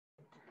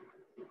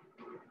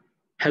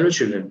Hello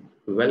children,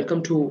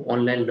 welcome to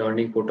online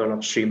learning portal of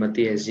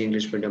Srimati SG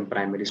English Medium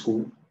Primary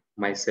School.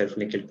 Myself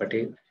Nikhil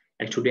Patel,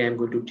 and today I am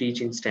going to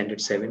teach in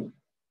Standard 7,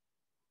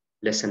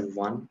 Lesson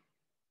 1,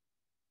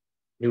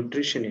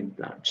 Nutrition in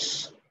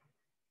Plants.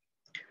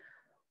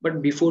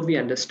 But before we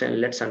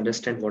understand, let's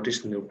understand what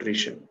is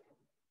nutrition.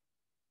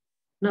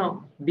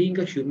 Now, being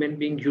a human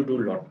being, you do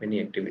many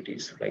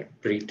activities like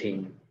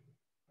breathing,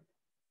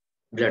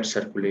 blood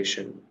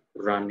circulation,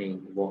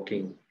 running,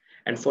 walking,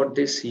 and for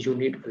this you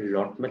need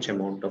a much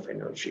amount of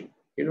energy.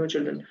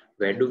 Children,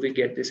 where do we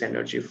get this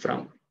energy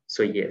from?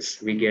 So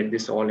yes, we get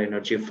this all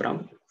energy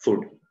from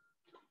food.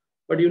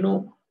 But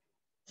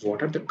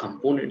what are the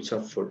components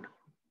of food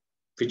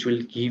which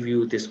will give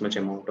you this much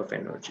amount of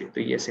energy?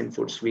 So yes, in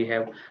foods we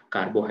have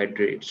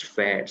carbohydrates,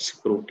 fats,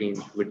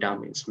 proteins,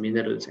 vitamins,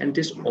 minerals, and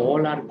this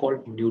all are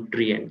called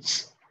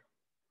nutrients,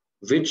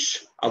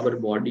 which our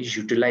body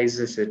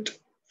utilizes it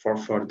for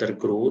further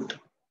growth,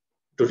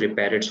 to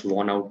repair its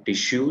worn out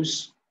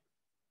tissues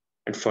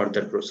and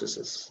further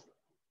processes.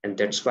 And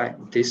that's why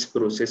this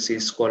process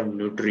is called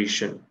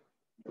nutrition.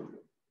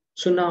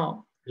 So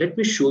now let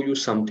me show you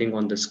something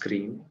on the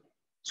screen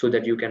so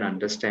that you can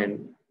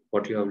understand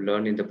what you have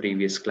learned in the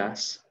previous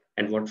class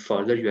and what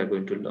further you are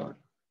going to learn.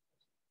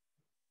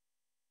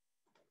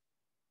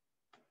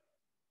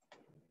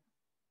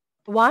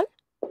 One,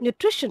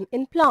 nutrition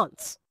in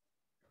plants.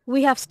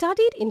 We have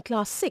studied in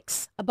class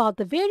 6 about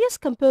the various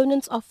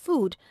components of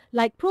food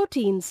like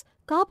proteins,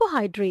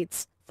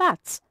 carbohydrates,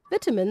 fats,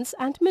 vitamins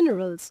and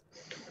minerals.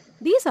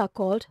 These are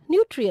called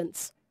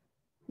nutrients.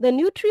 The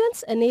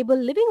nutrients enable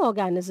living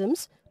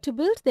organisms to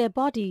build their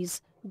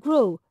bodies,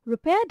 grow,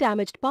 repair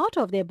damaged part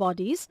of their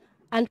bodies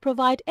and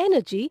provide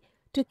energy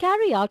to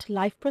carry out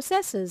life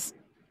processes.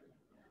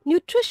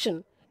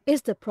 Nutrition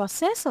is the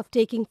process of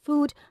taking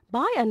food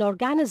by an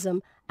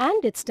organism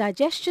and its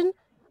digestion,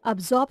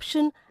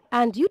 absorption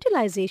and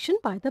utilization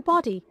by the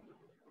body.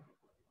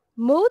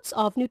 Modes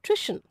of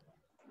nutrition.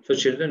 So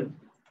children,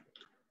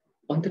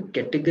 on the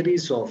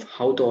categories of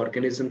how the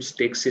organisms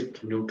takes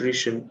its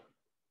nutrition,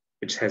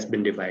 it has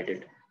been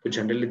divided. So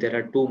generally there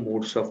are two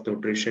modes of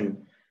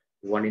nutrition.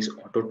 One is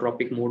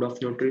autotrophic mode of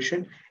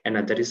nutrition and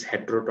other is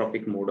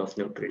heterotrophic mode of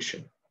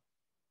nutrition.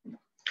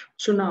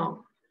 So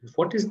now,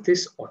 what is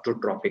this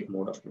autotrophic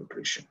mode of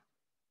nutrition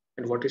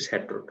and what is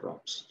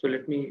heterotrophs? So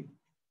let me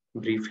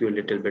brief you a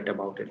little bit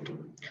about it.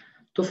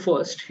 So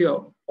first here,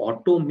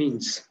 auto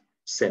means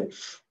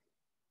self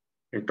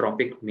and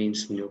trophic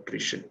means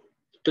nutrition.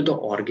 So the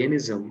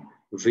organism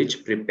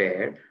which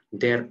prepare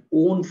their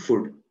own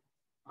food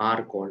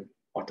are called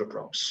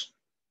autotrophs.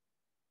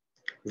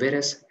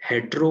 Whereas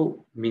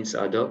hetero means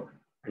other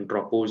and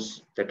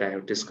tropos that I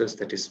have discussed,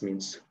 that is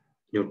means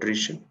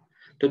nutrition.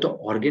 So the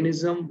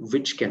organism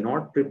which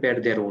cannot prepare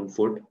their own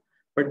food,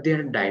 but they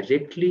are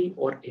directly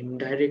or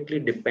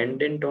indirectly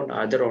dependent on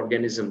other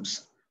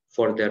organisms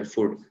for their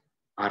food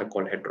are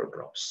called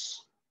heterotrophs.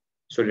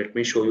 So let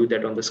me show you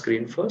that on the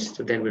screen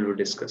first, then we will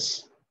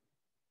discuss.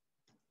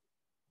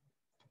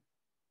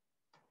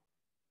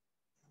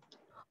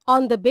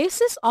 On the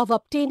basis of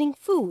obtaining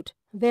food,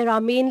 there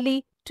are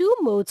mainly two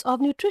modes of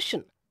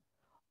nutrition: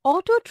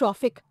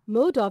 autotrophic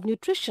mode of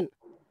nutrition,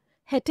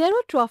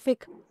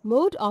 heterotrophic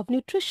mode of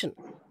nutrition.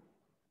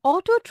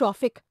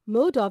 Autotrophic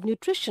mode of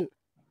nutrition.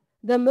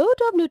 The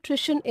mode of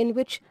nutrition in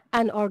which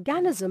an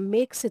organism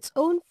makes its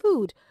own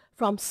food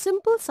from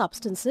simple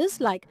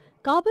substances like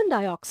carbon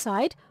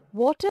dioxide,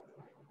 water.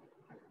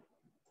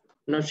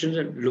 Now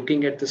children,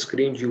 looking at the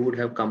screen, you would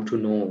have come to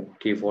know,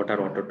 okay, what are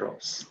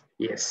autotrophs?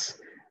 Yes,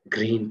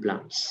 green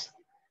plants.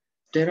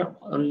 There are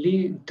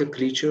only the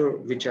creature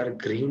which are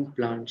green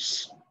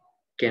plants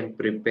can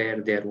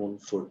prepare their own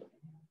food,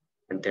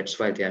 and that's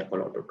why they are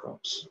called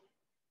autotrophs.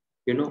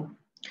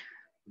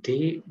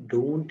 They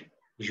don't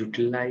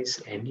utilize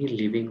any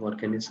living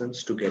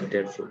organisms to get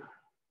their food,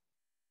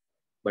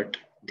 but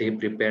they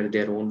prepare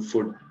their own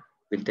food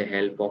with the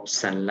help of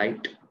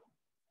sunlight,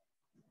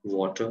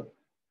 water,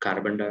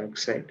 carbon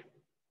dioxide,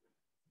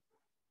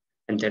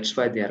 and that's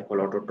why they are called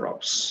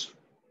autotrophs.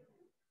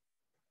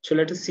 So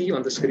let us see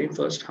on the screen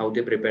first how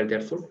they prepare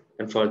their food,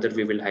 and further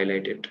we will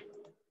highlight it.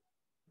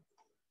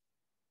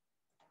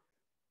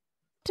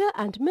 Water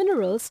and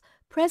minerals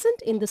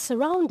present in the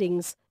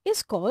surroundings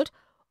is called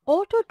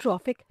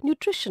autotrophic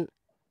nutrition.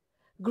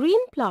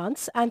 Green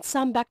plants and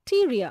some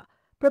bacteria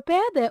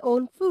prepare their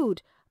own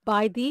food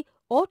by the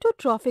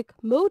autotrophic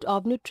mode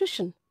of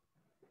nutrition.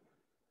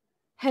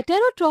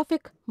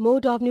 Heterotrophic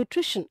mode of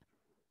nutrition.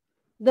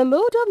 The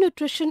mode of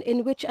nutrition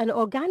in which an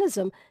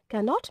organism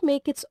cannot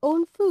make its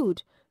own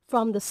food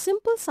from the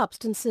simple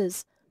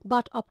substances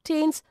but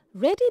obtains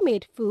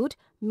ready-made food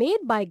made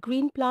by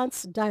green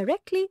plants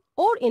directly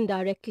or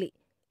indirectly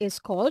is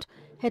called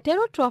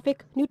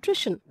heterotrophic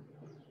nutrition.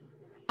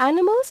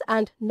 Animals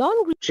and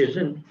non-green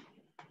Children,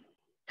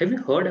 have you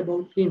heard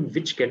about in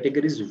which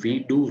categories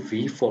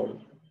we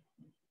fall?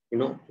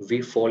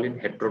 We fall in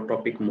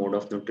heterotrophic mode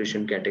of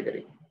nutrition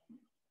category.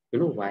 You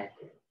know why?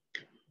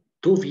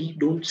 Though we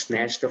don't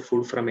snatch the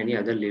food from any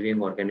other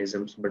living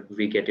organisms, but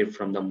we get it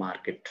from the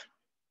market.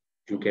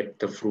 You get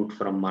the fruit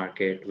from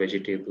market,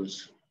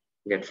 vegetables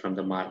get from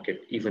the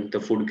market, even the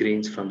food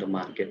grains from the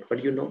market.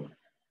 But you know,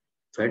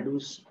 where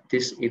does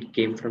this it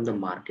came from the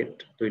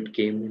market? So it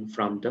came in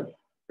from the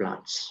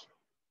plants.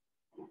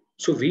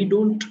 So we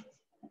don't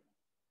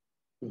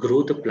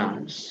grow the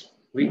plants.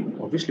 We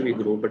obviously we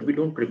grow, but we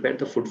don't prepare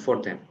the food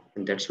for them.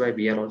 And that's why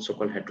we are also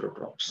called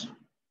heterotrophs.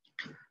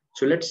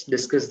 So let's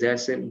discuss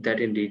that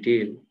in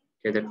detail,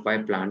 okay, that why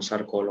plants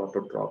are called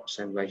autotrophs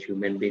and why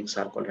human beings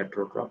are called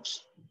heterotrophs.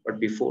 But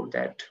before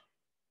that,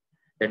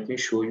 let me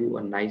show you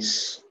a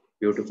nice,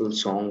 beautiful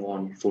song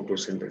on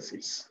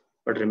photosynthesis.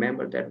 But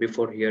remember that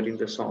before hearing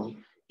the song,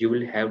 you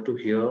will have to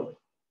hear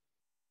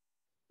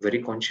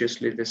very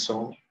consciously this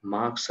song,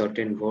 mark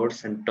certain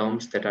words and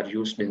terms that are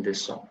used in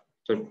this song.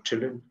 So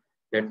children,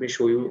 let me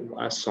show you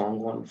a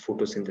song on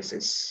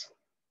photosynthesis.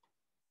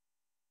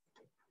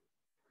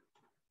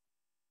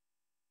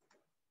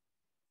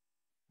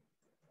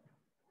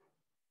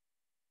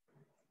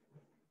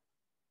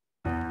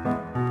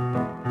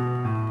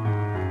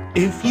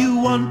 If you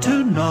want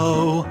to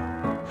know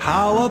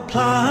how a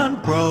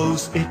plant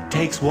grows, it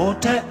takes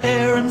water,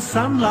 air and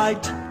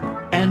sunlight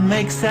and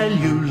makes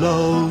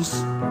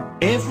cellulose.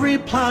 Every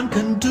plant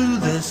can do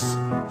this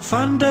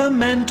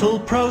fundamental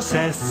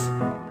process,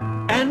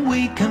 and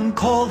we can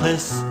call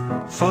this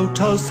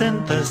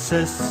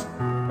photosynthesis.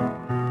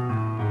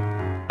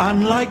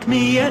 Unlike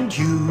me and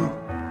you,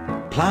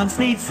 plants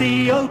need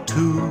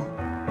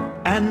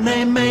CO2, and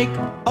they make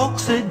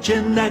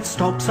oxygen that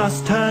stops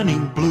us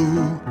turning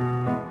blue.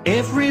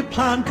 Every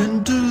plant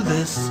can do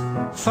this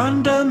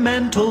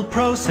fundamental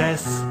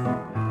process,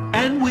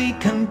 and we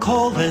can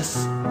call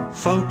this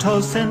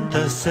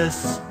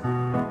photosynthesis.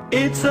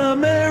 It's a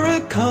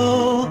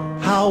miracle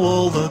how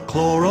all the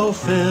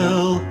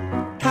chlorophyll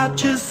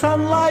catches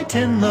sunlight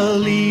in the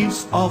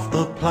leaves of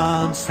the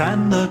plants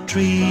and the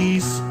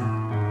trees.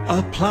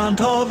 A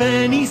plant of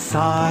any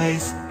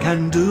size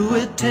can do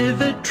it if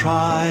it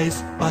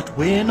tries, but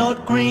we're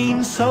not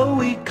green so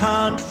we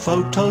can't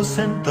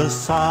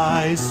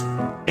photosynthesize.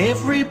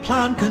 Every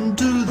plant can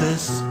do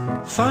this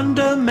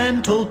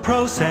fundamental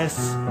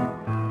process,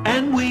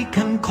 and we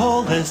can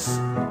call this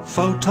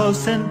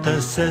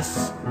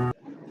photosynthesis.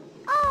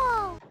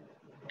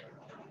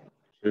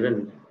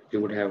 Children,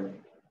 you would have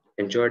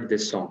enjoyed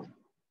this song.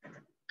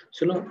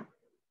 So now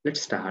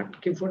let's start.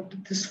 Okay, what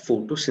this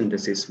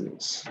photosynthesis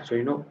means. So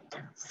you know,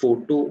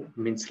 photo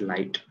means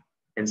light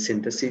and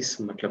synthesis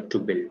matlab to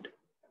build.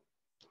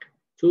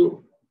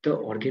 So the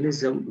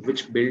organism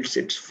which builds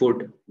its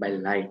food by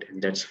light,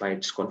 and that's why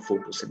it's called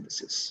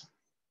photosynthesis.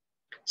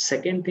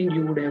 Second thing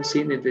you would have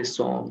seen in this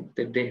song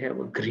that they have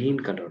a green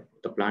color.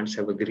 The plants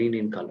have a green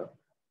in color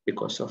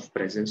because of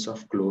presence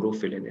of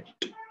chlorophyll in it.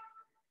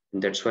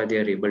 And that's why they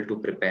are able to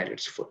prepare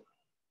its food.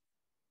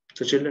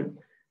 So children,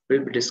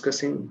 we'll be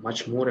discussing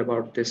much more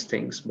about these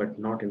things, but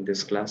not in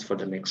this class, for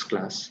the next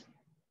class.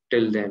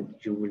 Till then,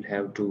 you will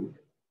have to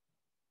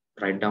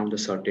write down the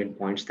certain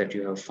points that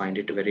you have find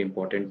it very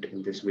important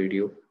in this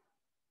video.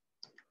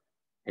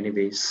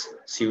 Anyways,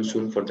 see you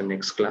soon for the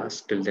next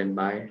class. Till then,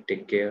 bye.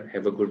 Take care.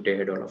 Have a good day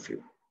ahead, all of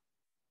you.